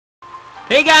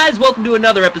Hey guys, welcome to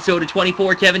another episode of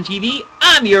 24 Kevin TV.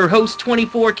 I'm your host,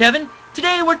 24 Kevin.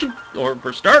 Today we're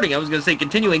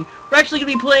continuing. We're actually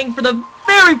going to be playing for the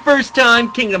very first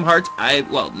time Kingdom Hearts.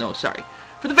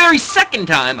 For the very second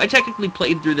time. I technically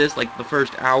played through this like the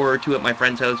first hour or two at my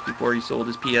friend's house before he sold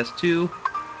his PS2.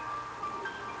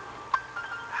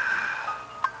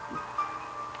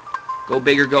 Go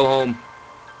big or go home.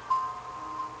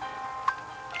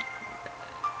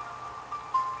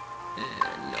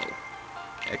 No.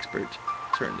 Expert.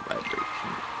 Turn the vibration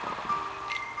on.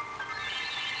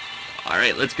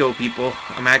 Alright, let's go, people.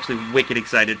 I'm actually wicked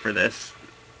excited for this.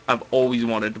 I've always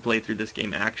wanted to play through this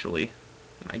game, actually.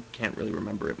 I can't really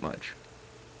remember it much.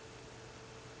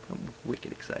 I'm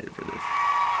wicked excited for this.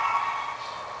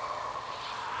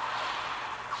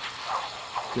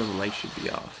 I feel the light should be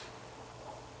off.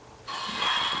 That's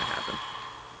not gonna happen.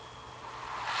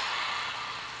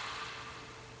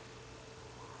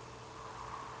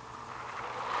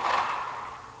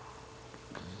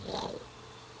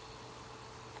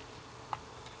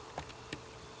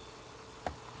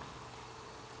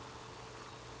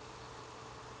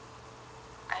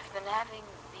 I've been having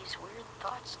these weird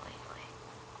thoughts lately.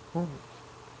 Oh.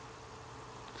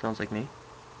 Sounds like me.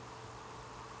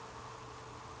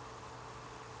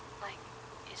 Like,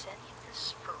 is any of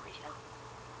this for real?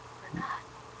 Or not?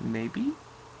 Maybe?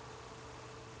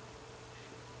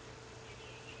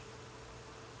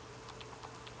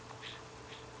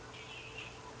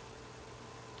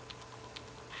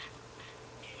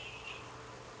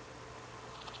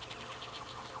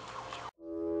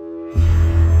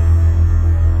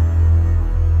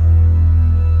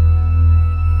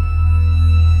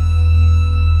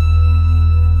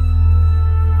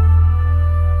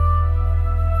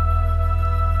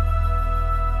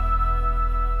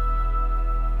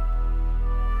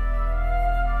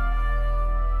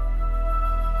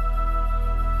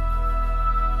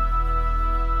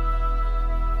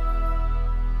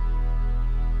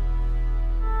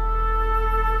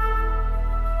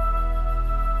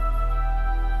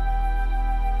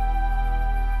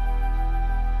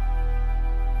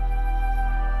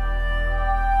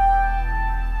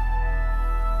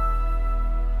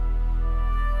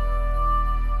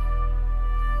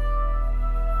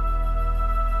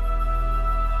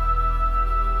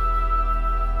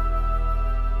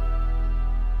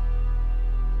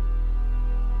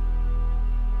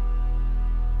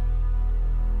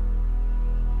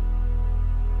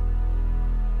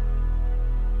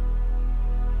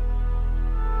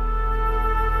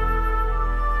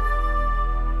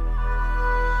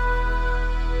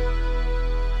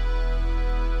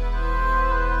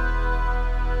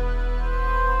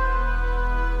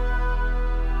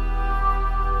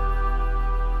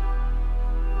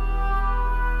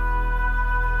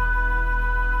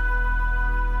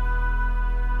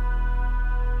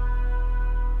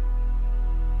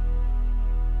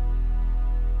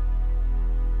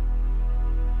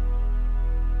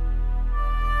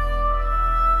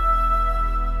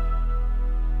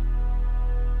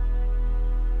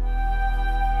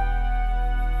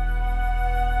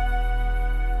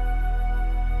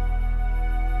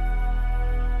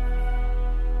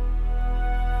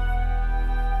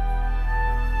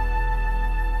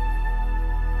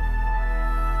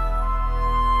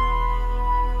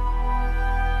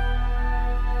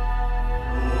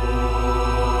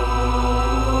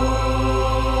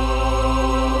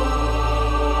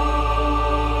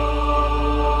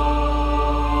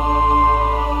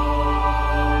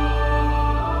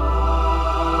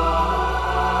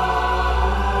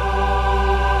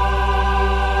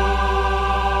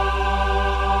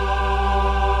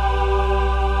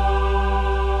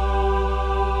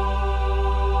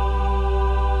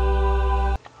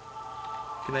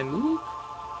 Can I move?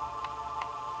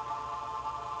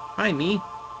 Hi, me.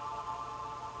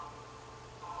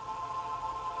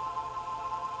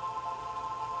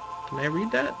 Can I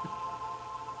read that?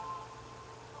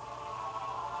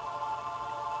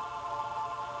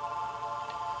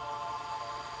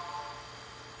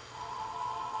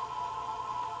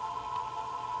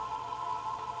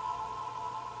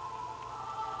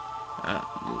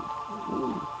 Move.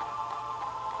 Ooh.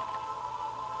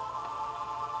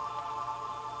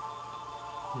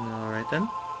 Alright then.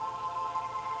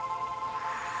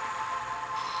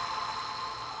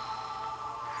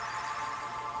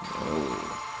 Oh.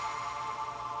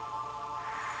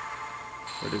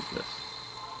 What is this?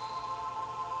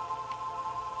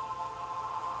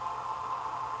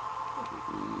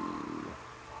 Ooh.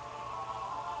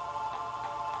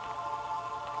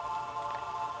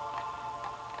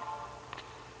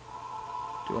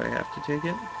 Do I have to take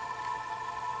it?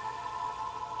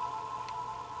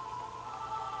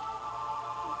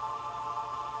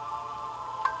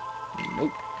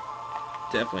 Nope.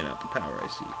 Definitely not the power I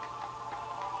seek.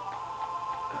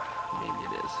 Maybe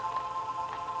it is.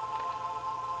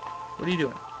 What are you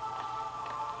doing?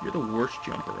 You're the worst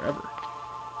jumper ever.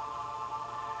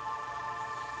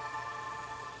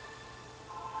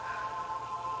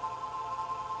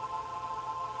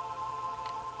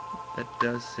 That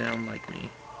does sound like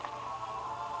me.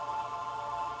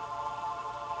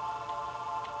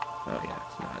 Oh yeah,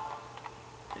 it's not.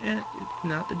 It's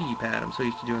not the D-pad. I'm so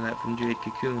used to doing that from Jade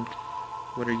Cocoon.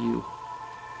 What are you?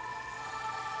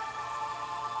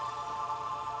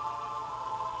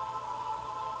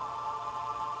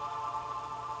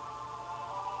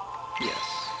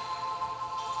 Yes.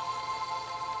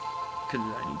 Because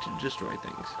I need to destroy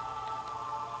things.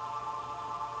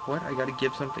 What? I gotta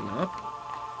give something up?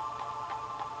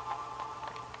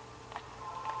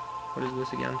 What is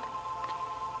this again?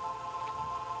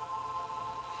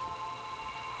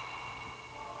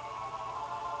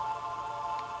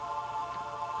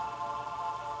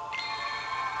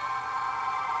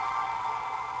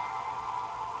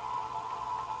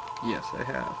 Yes, I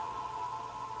have.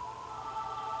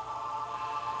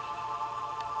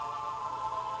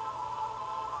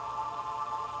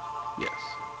 Yes.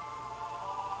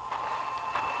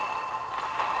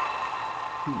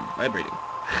 Vibrating.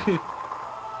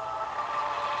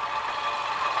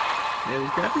 Yeah,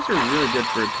 these graphics are really good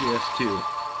for a PS2.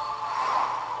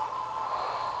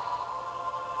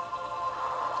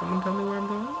 Someone tell me where I'm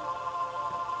going?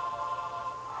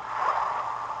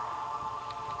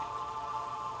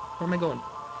 Where am I going?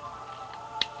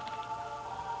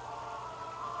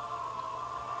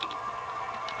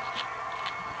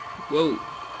 Whoa.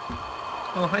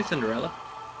 Oh, hi, Cinderella.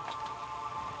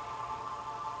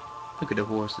 Look at the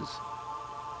horses.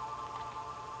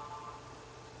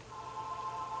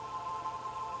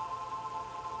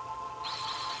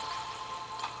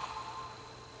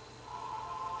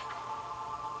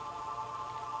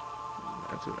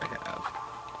 That's what I have.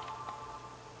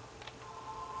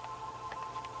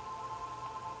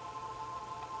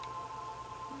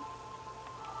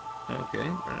 Okay,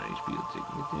 alright, HP, let's take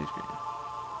the screen.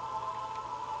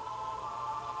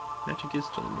 Magic is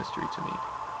still a mystery to me.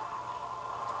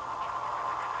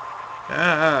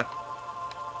 Ah!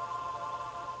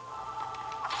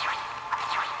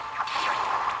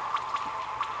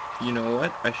 You know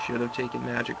what? I should have taken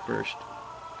magic first.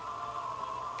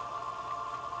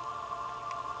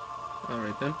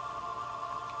 Alright then.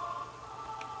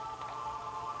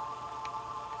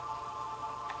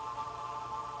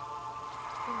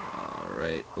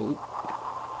 Alright. Oh.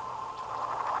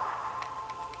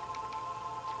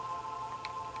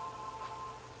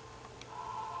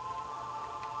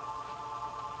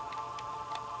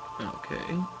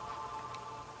 Okay.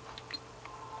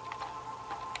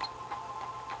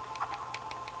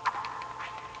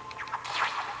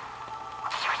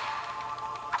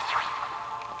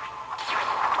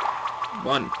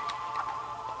 One.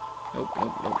 Nope,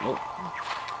 nope, nope, nope.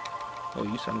 Oh,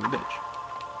 you son of a bitch.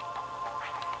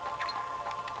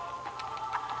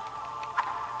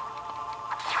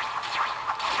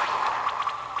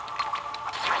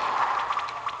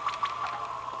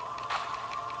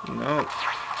 No.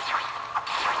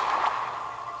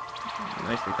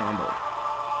 Nicely comboed.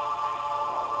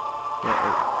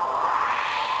 Uh-oh.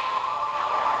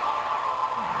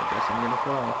 I guess I'm gonna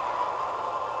fall.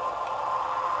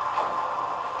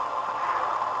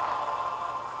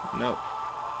 No.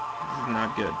 This is not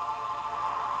good.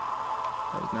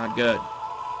 That was not good. I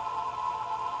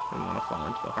don't want to fall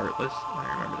into the Heartless. I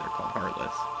remember they're called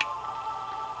Heartless.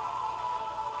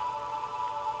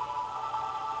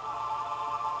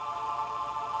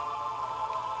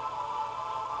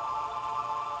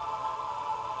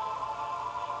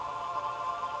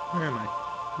 Where am I?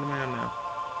 What am I on now?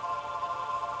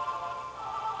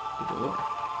 The door.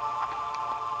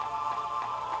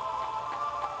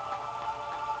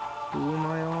 Who am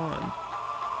I on?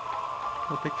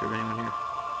 No picture of anyone here.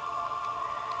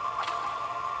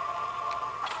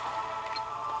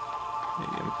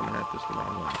 Maybe I'm coming at this the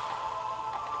wrong way.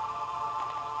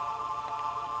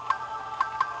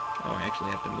 Oh, I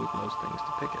actually have to move those things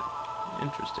to pick it.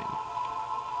 Interesting.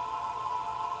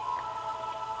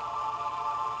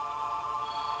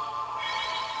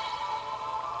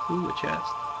 Ooh, a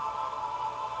chest.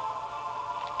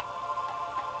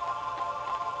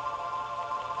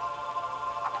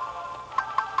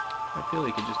 I feel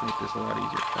like it just make this a lot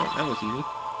easier. Oh, that was easy.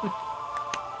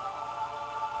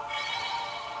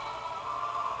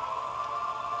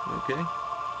 Okay.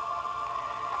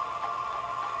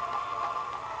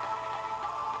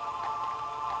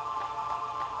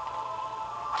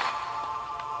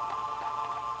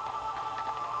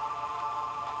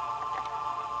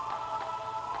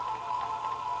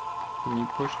 Can you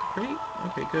push the crate?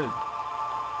 Okay, good.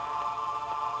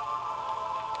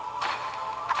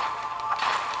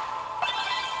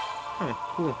 Oh,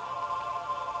 cool.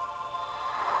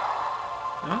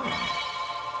 Oh.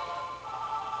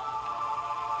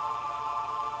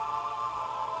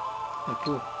 Oh,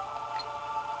 cool.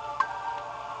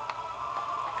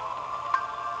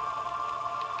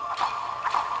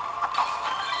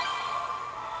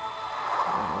 I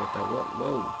don't know what that was.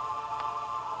 Whoa.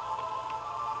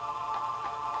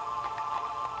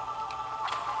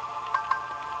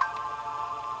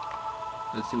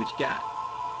 Let's see what you got.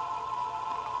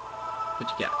 What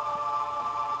you got?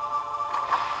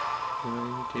 Where are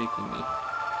you taking me?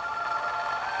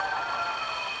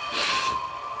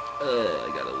 I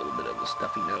got a little bit of a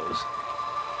stuffy nose.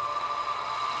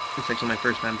 It's actually my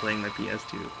first time playing my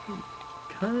PS2.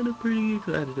 Kind of pretty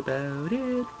excited about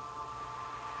it.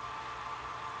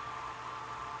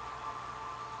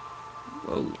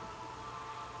 Whoa.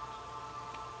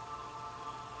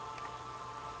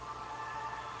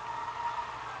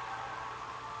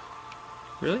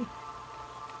 Really?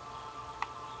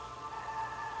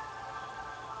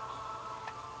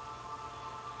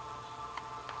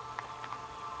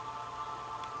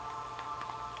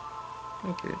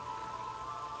 Okay.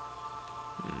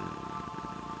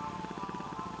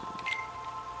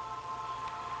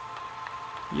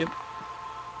 Yep.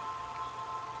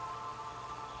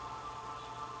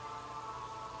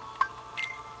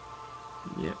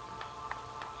 Yep.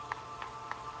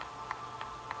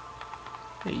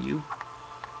 Hey, you.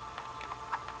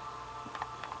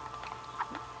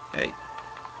 Hey.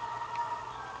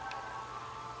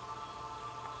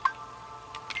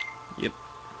 Yep.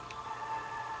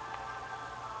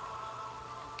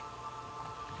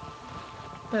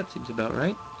 That seems about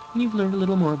right. You've learned a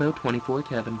little more about 24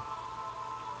 Kevin.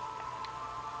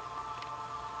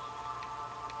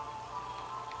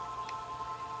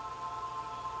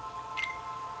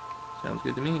 Sounds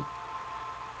good to me.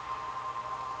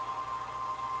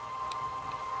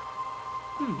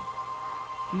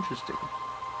 Interesting.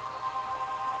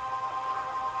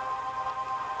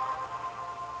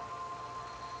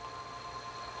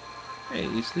 Hey,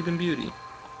 you Sleeping Beauty.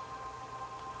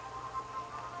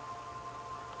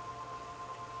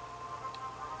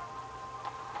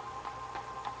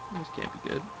 This can't be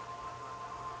good.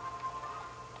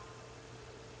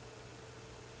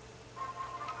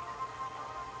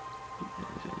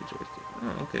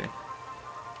 Oh, okay.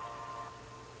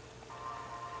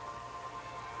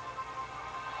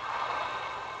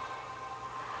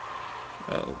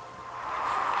 Oh.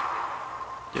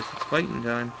 Guess it's fighting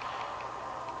time.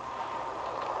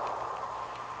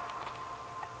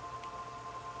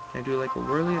 Can I do like a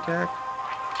whirly attack?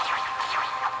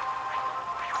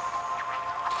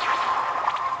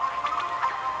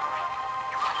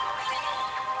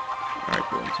 Alright,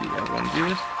 go and see that one do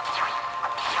this.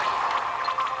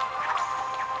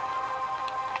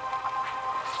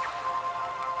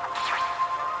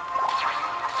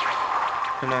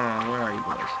 Come on, where are you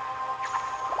boys?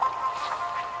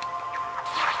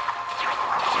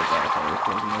 Oh god, I thought I was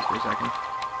closing those for a second.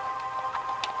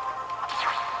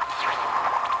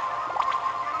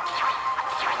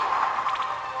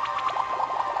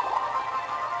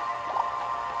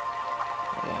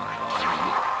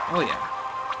 Oh yeah.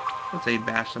 Let's say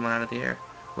bash someone out of the air.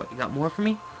 What, you got more for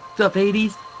me? What's up,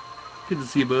 Hades? Good to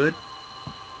see you, bud.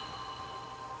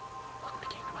 Welcome to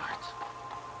Kingdom Hearts.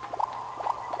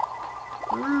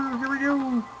 Ooh, here we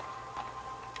go.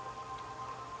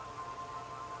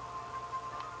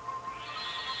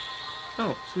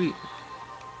 Oh, sweet.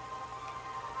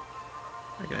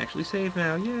 I can actually save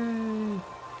now. Yay!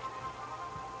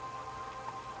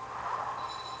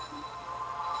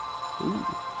 Ooh.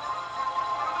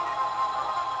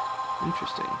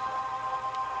 Interesting.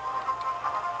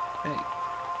 Hey.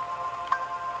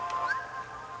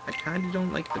 I kinda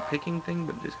don't like the picking thing,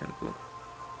 but it is kinda cool.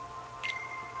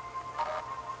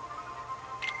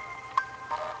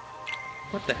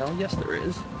 What the hell? Yes, there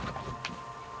is.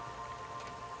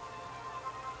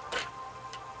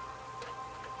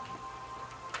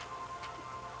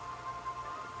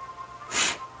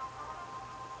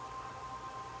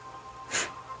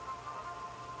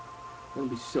 I'm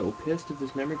gonna be so pissed if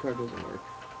this memory card doesn't work.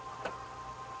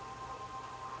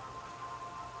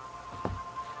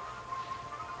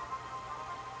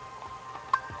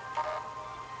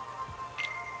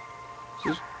 Is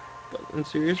this fucking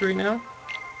serious right now?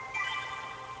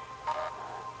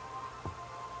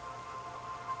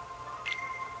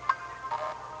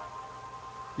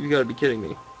 You gotta be kidding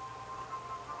me.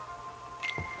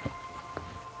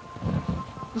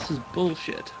 This is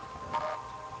bullshit.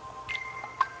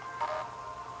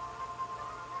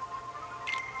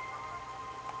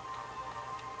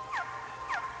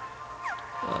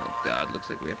 looks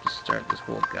like we have to start this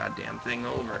whole goddamn thing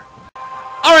over.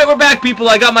 Alright, we're back, people.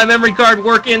 I got my memory card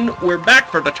working. We're back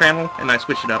for the channel, and I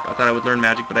switched it up. I thought I would learn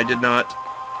magic, but I did not.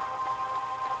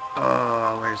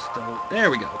 Oh, where's the... There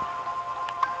we go.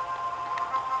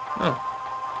 Oh.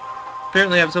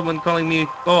 Apparently I have someone calling me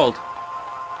bald.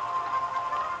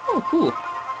 Oh, cool.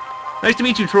 Nice to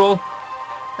meet you, troll.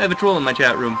 I have a troll in my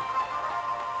chat room.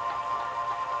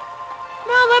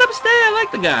 No, let him stay. I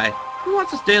like the guy. He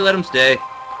wants to stay, let him stay.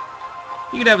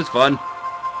 He can have his fun.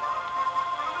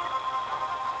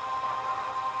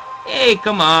 Hey,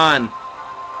 come on.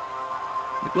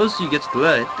 The closer you get to the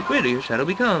light, the greater your shadow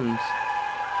becomes.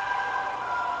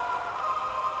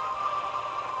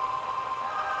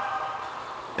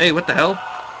 Hey, what the hell?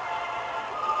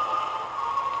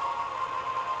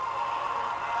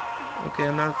 Okay,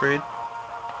 I'm not afraid.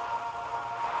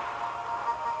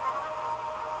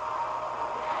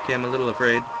 Okay, I'm a little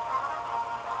afraid.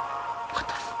 What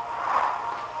the f...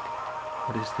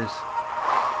 What is this?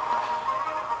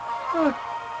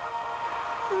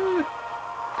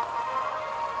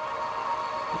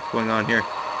 What's going on here?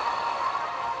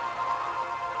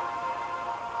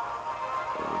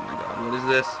 Oh my god, what is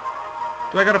this?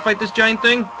 Do I gotta fight this giant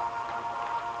thing?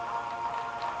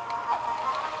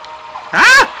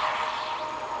 Ah!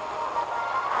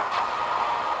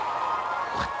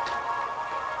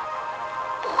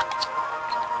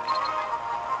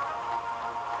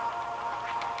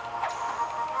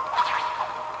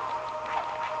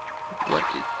 What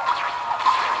is...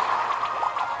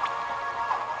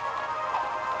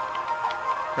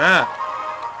 Ah!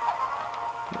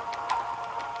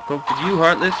 Go for you,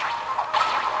 Heartless.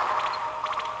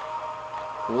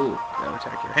 Oh, now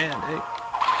attack your hand, eh?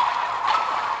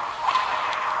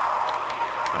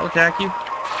 I'll attack you.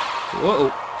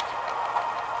 Whoa!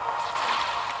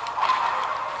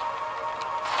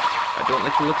 I don't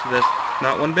like the looks of this.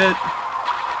 Not one bit.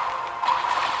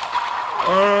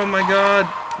 Oh my god!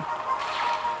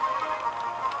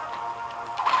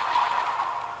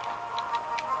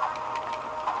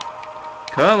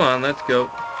 Come on, let's go.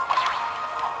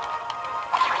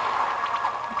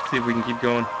 Let's see if we can keep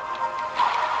going.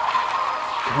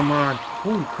 Come on.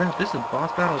 Holy crap, this is a boss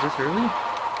battle this early?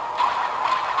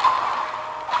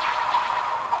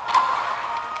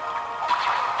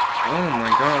 Oh my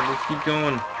god, let's keep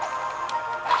going.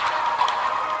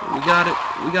 We got it.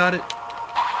 We got it.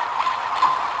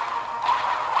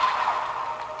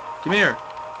 Come here.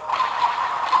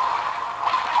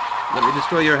 Let me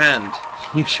destroy your hand.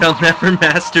 You shall never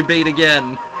masturbate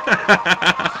again.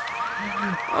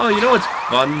 Oh, you know what's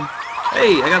fun?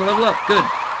 Hey, I gotta level up. Good.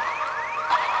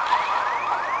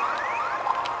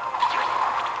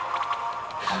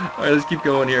 Alright, let's keep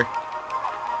going here.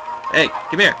 Hey,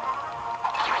 come here.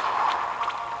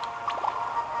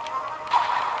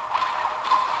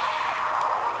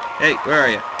 Hey, where are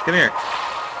you? Come here.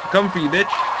 I'm coming for you, bitch.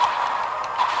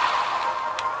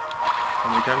 How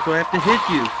many times do I have to hit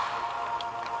you?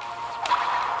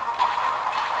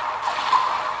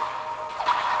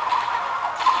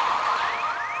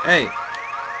 Hey.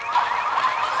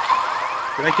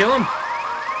 Did I kill him?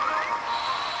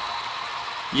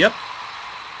 Yep.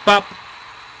 Pop.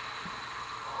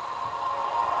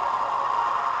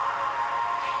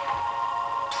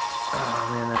 Oh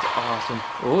man, that's awesome.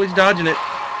 Oh, he's dodging it.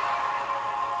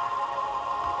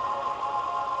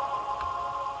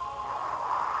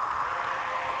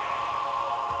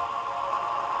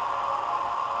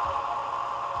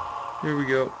 Here we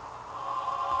go.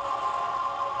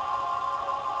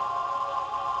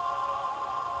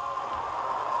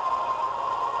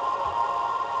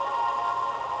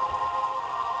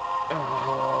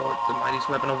 Oh, the mightiest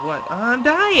weapon of what? I'm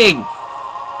dying!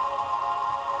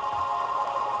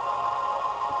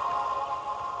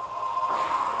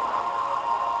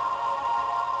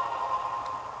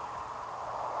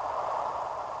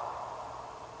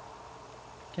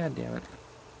 God damn it.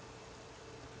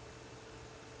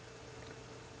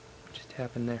 What just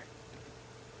happened there? I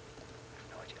have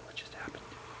no idea what just happened.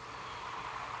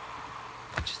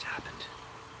 What just happened?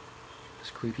 It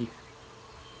was creepy.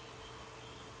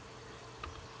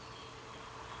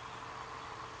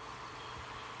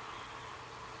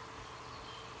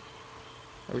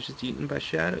 I was just eaten by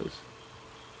shadows.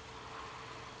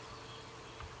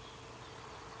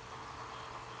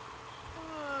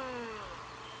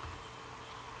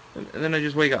 And then I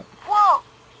just wake up. Whoa!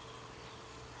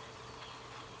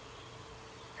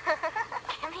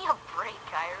 Give me a break,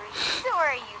 Kairi.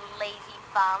 Sora, you lazy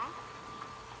bum.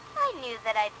 I knew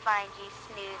that I'd find you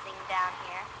snoozing down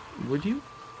here. Would you?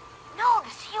 No,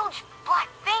 this huge black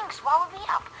thing swallowed me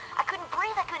up. I couldn't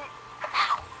breathe, I couldn't...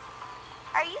 Ow.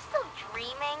 Are you still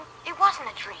dreaming? It wasn't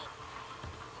a dream.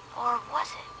 Or was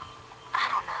it? I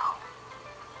don't know.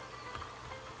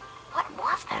 What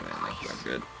was that Man, place? that's not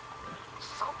good.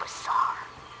 So bizarre.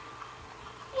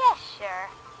 Yeah, sure.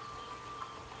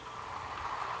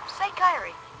 Say,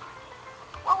 Kairi,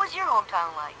 what was your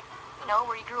hometown like? You know,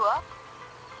 where you grew up?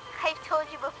 I've told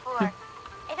you before.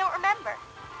 I don't remember.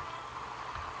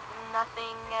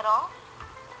 Nothing at all?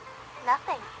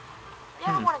 Nothing. You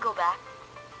ever want to go back?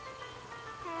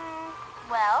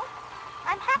 Well,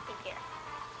 I'm happy here.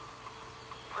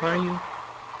 Are you?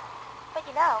 But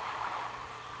you know,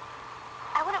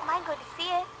 I wouldn't mind going to see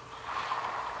it.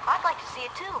 I'd like to see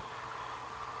it too.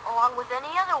 Along with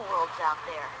any other worlds out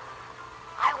there.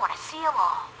 I want to see them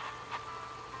all.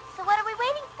 So what are we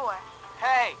waiting for?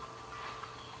 Hey!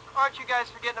 Aren't you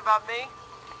guys forgetting about me?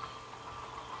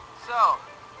 So,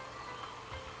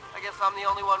 I guess I'm the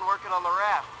only one working on the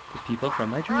raft. The people from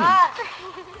my dreams.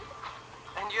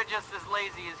 And you're just as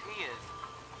lazy as he is.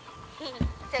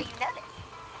 So you noticed.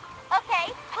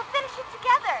 Okay, we'll finish it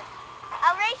together.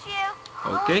 I'll race you.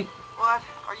 Okay. What?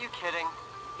 Are you kidding?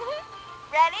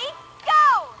 Ready?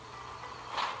 Go!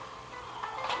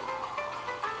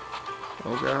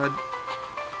 Oh god.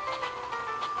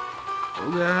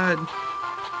 Oh god.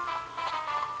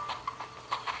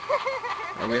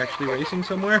 Are we actually racing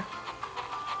somewhere?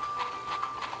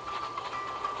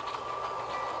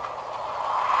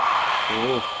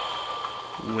 Oh.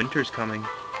 Winter's coming.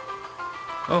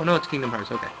 Oh no, it's Kingdom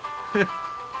Hearts, okay.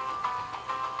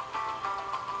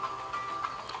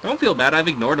 Don't feel bad, I've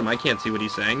ignored him. I can't see what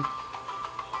he's saying.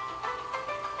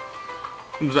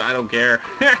 I don't care.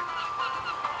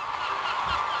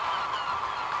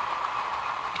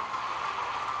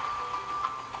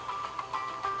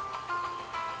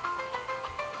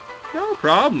 No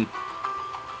problem.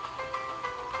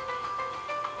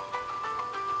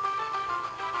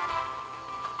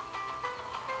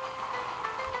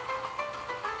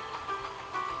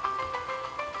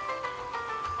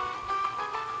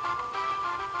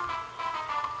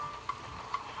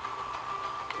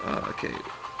 Okay.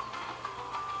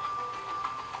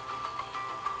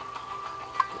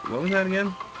 What was that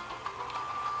again?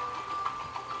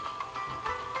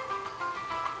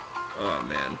 Oh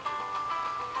man.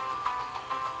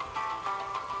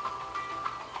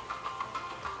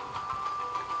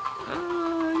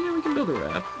 Yeah, we can build a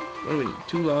raft. What do we need?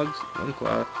 2 logs, 1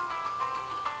 cloth.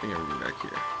 Bring everything back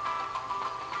here.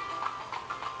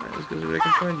 Alright, let's go see what I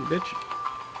can find you, bitch.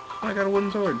 Oh, I got a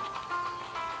wooden sword.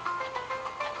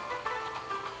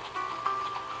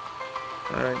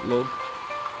 Alright, log.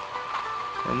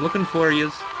 I'm looking for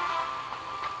yous.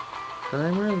 If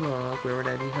I were a log, where would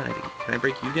I be hiding? Can I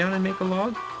break you down and make a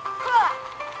log?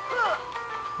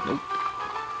 Nope.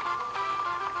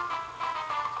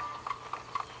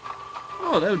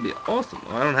 Oh, that would be awesome.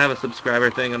 Well, I don't have a subscriber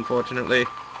thing, unfortunately.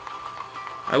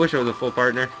 I wish I was a full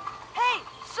partner. Hey,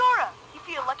 Sora! You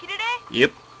feel lucky today?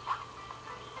 Yep.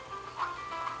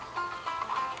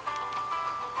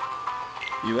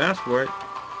 You asked for it.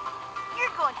 You're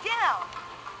going down!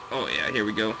 Oh yeah, here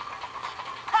we go.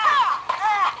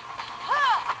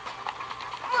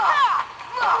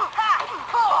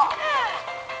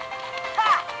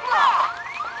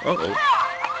 Uh-oh.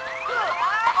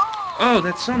 Oh,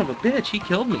 that son of a bitch, he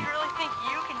killed me. You really think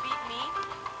you can beat me?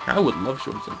 I would love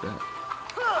shorts like that.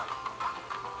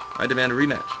 I demand a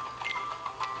rematch.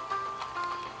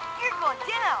 You're going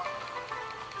down!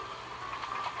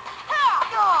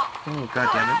 Oh, god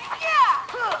damn it.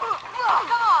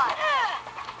 Come on!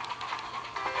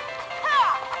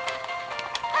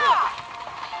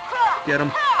 Get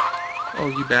him. Oh,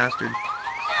 you bastard.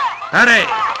 Howdy!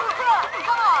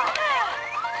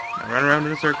 Now run around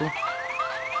in a circle.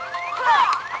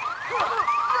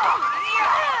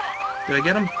 Did I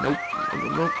get him? Nope.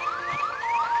 Nope.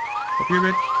 Up here,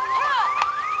 bitch.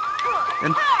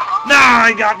 And... Nah,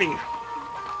 he got me!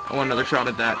 I want another shot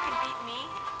at that.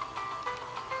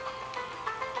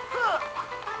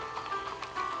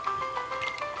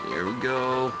 Here we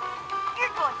go.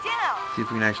 You're going down! See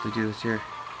if we can actually do this here.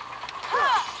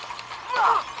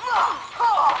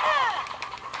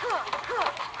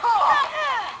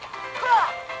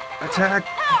 Attack!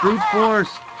 Brute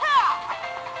force!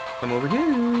 Come over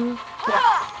here.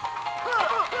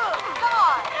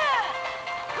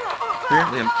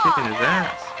 Apparently I'm kicking his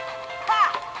ass.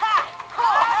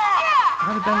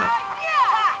 How did that not...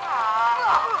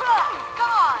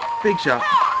 Big shot.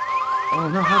 Oh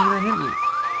no, how did that hit me?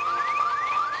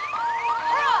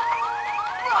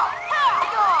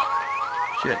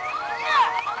 Shit.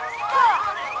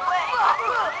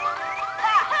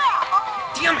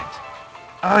 Damn it!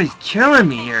 Oh, he's killing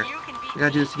me here. I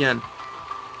gotta do this again.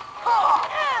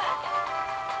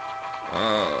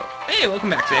 Hey, Hey,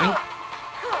 welcome back, Sammy.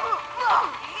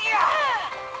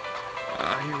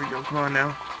 Here we go. Come on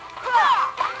now.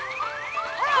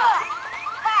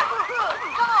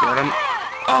 Got him.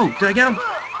 Oh, did I get him?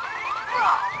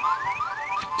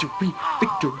 Victory,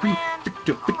 victory,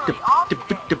 victory, victory,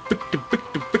 victory, victory,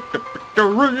 victory,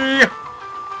 victory.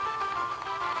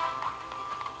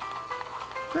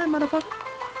 Hey, motherfucker.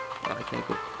 Oh, I can't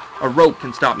go. A rope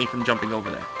can stop me from jumping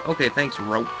over there. Okay, thanks,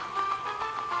 rope.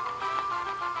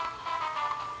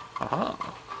 Aha.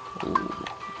 Ooh,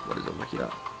 what is over here?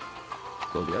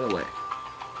 Go the other way.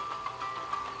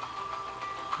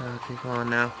 Okay, come on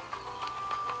now.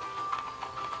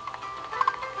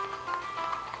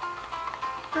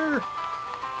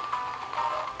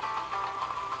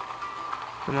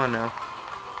 Come on now.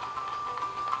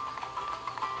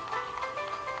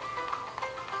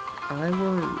 I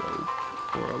were a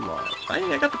rope or a log. Hey,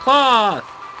 I got the cloth!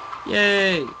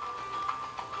 Yay!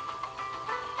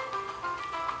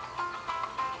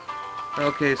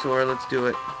 Okay, Sora, let's do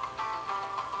it.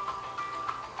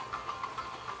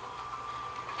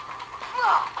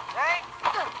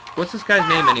 What's this guy's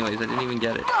name anyways? I didn't even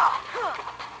get it.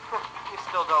 You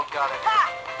still don't got it.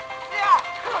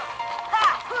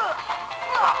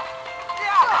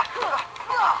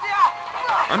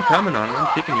 I'm coming on it. I'm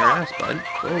kicking your ass, bud.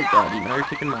 Oh god, now you're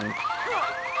kicking mine.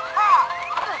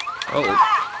 Oh.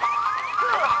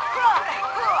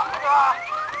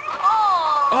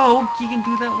 Oh, you can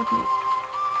do that with me.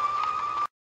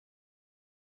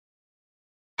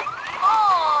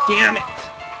 Damn it!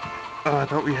 Oh, I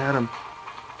thought we had him.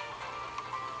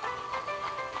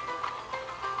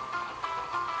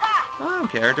 I don't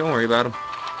care. Don't worry about him.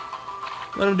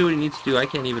 Let him do what he needs to do. I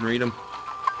can't even read him.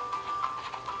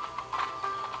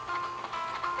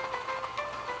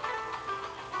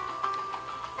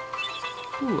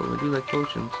 Ooh, I do like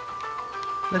potions.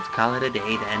 Let's call it a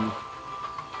day then.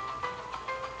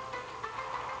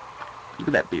 Look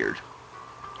at that beard.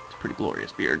 It's a pretty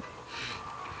glorious beard.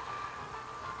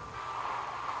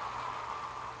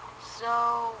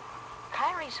 So,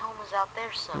 Kairi's home is out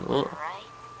there somewhere, right?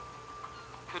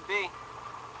 Could be.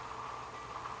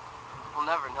 We'll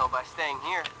never know by staying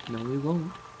here. No, we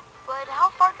won't. But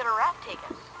how far could a raft take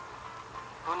us?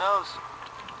 Who knows?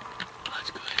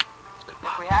 That's good. That's good.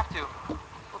 If we have to,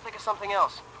 we'll think of something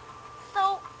else.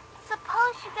 So,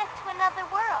 suppose you get to another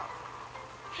world.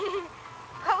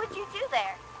 What would you do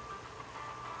there?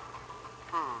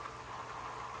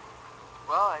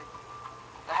 Well, I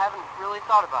haven't really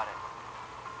thought about it.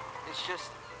 It's just,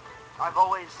 I've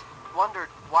always wondered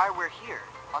why we're here,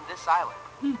 on this island.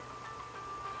 If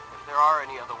there are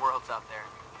any other worlds out there,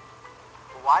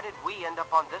 why did we end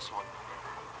up on this one?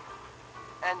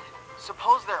 And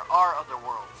suppose there are other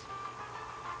worlds.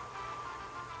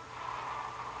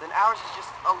 Then ours is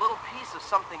just a little piece of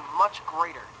something much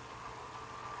greater.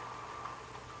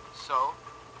 So,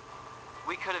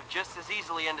 we could have just as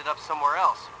easily ended up somewhere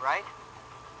else, right?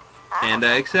 And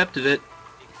I accepted it.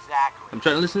 Exactly. I'm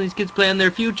trying to listen to these kids plan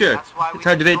their future. That's why It's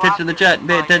hard to pay attention to the chat and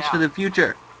pay find attention to out. the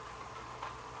future.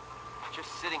 Just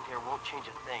sitting here won't change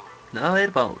a thing. No,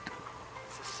 it won't.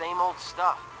 It's the same old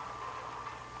stuff.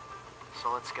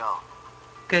 So let's go.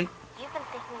 Okay. You've been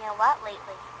thinking a lot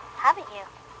lately, haven't you?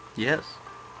 Yes.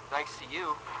 Thanks to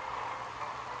you.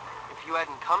 If you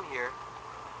hadn't come here,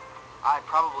 I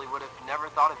probably would have never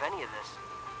thought of any of this.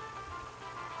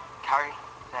 Kairi,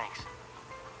 thanks.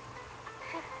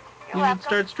 You should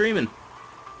start streaming.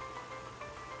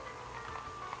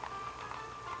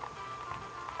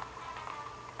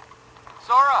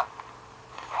 Sora!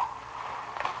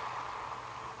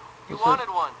 You What's wanted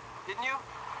up? one, didn't you?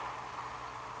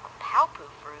 A Palpu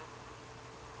fruit?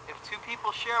 If two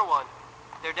people share one,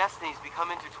 their destinies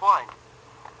become intertwined.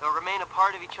 They'll remain a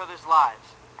part of each other's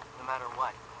lives, no matter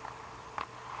what.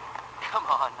 Come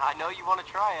on, I know you want to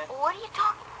try it. What are you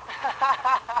talking?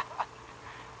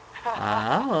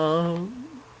 Oh.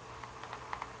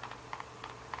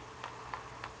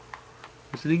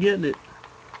 Isn't he getting it?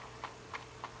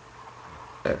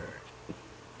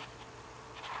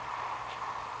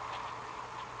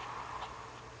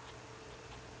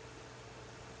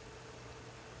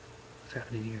 What's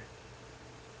happening here?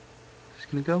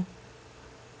 Just gonna go?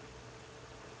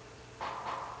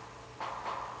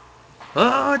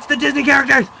 Oh, it's the Disney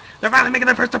characters! They're finally making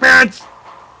their first appearance!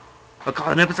 I'll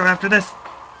call an episode after this.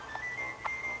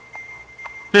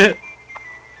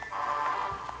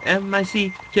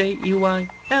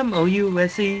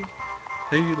 M-I-C-K-E-Y-M-O-U-S-E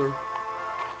Taylor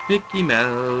Mickey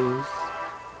Mouse.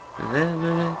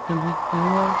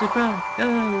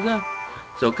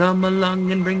 So come along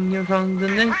and bring your songs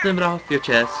and lift them off your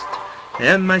chest.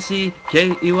 M-I-C-K-E-Y-M-O-U-S-E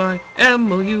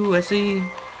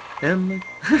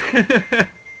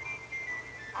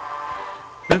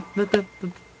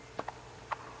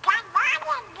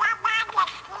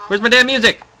Where's my damn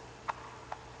music?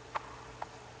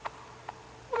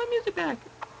 Where's my music back?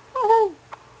 Oh.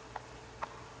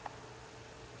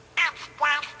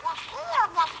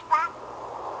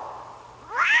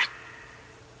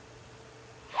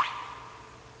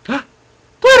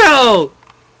 Pluto!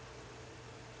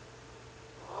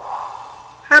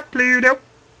 Hi, Pluto.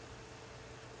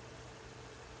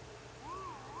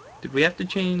 Did we have to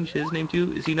change his name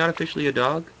too? Is he not officially a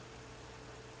dog?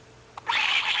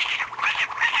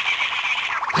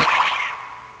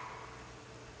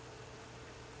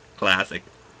 Classic.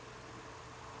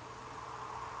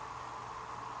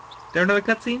 Is there another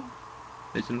cutscene?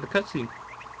 There's another cutscene.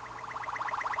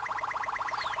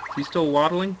 Is he still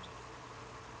waddling?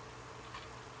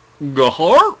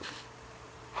 Gahar!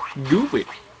 Goofy.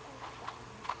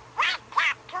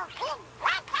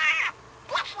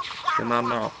 Come on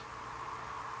now.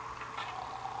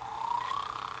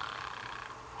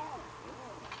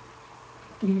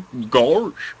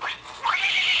 Gosh.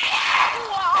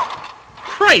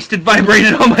 Christ, it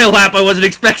vibrated on my lap. I wasn't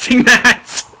expecting that.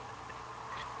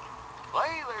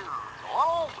 Hey there,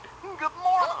 Donald. Good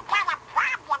morning.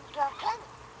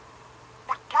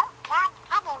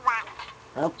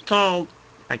 That's called.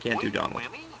 I can't do Donald.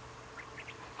 Winnie?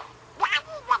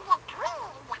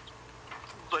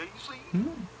 Daisy?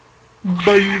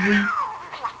 Baby.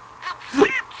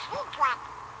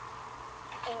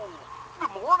 Oh,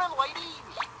 good morning, ladies.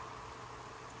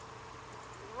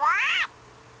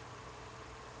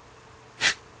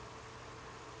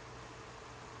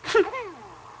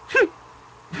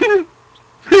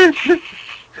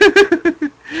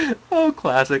 Oh,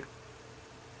 classic.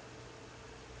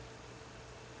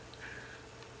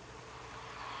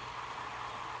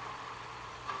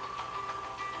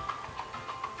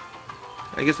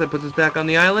 I guess that puts us back on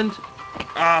the island.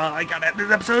 Ah, I gotta end this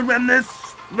episode when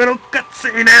this little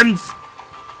cutscene ends.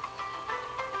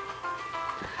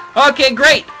 Okay,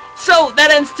 great. So,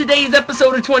 that ends today's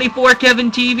episode of 24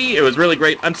 Kevin TV. It was really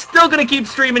great. I'm still gonna keep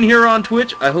streaming here on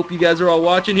Twitch. I hope you guys are all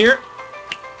watching here.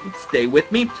 Stay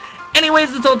with me.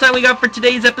 Anyways, that's all the time we got for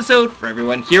today's episode. For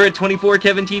everyone here at 24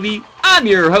 Kevin TV, I'm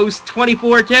your host,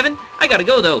 24 Kevin. I gotta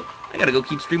go, though. I gotta go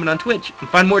keep streaming on Twitch and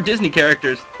find more Disney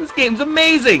characters. This game's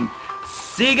amazing.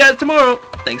 See you guys tomorrow.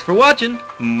 Thanks for watching.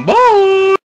 Bye!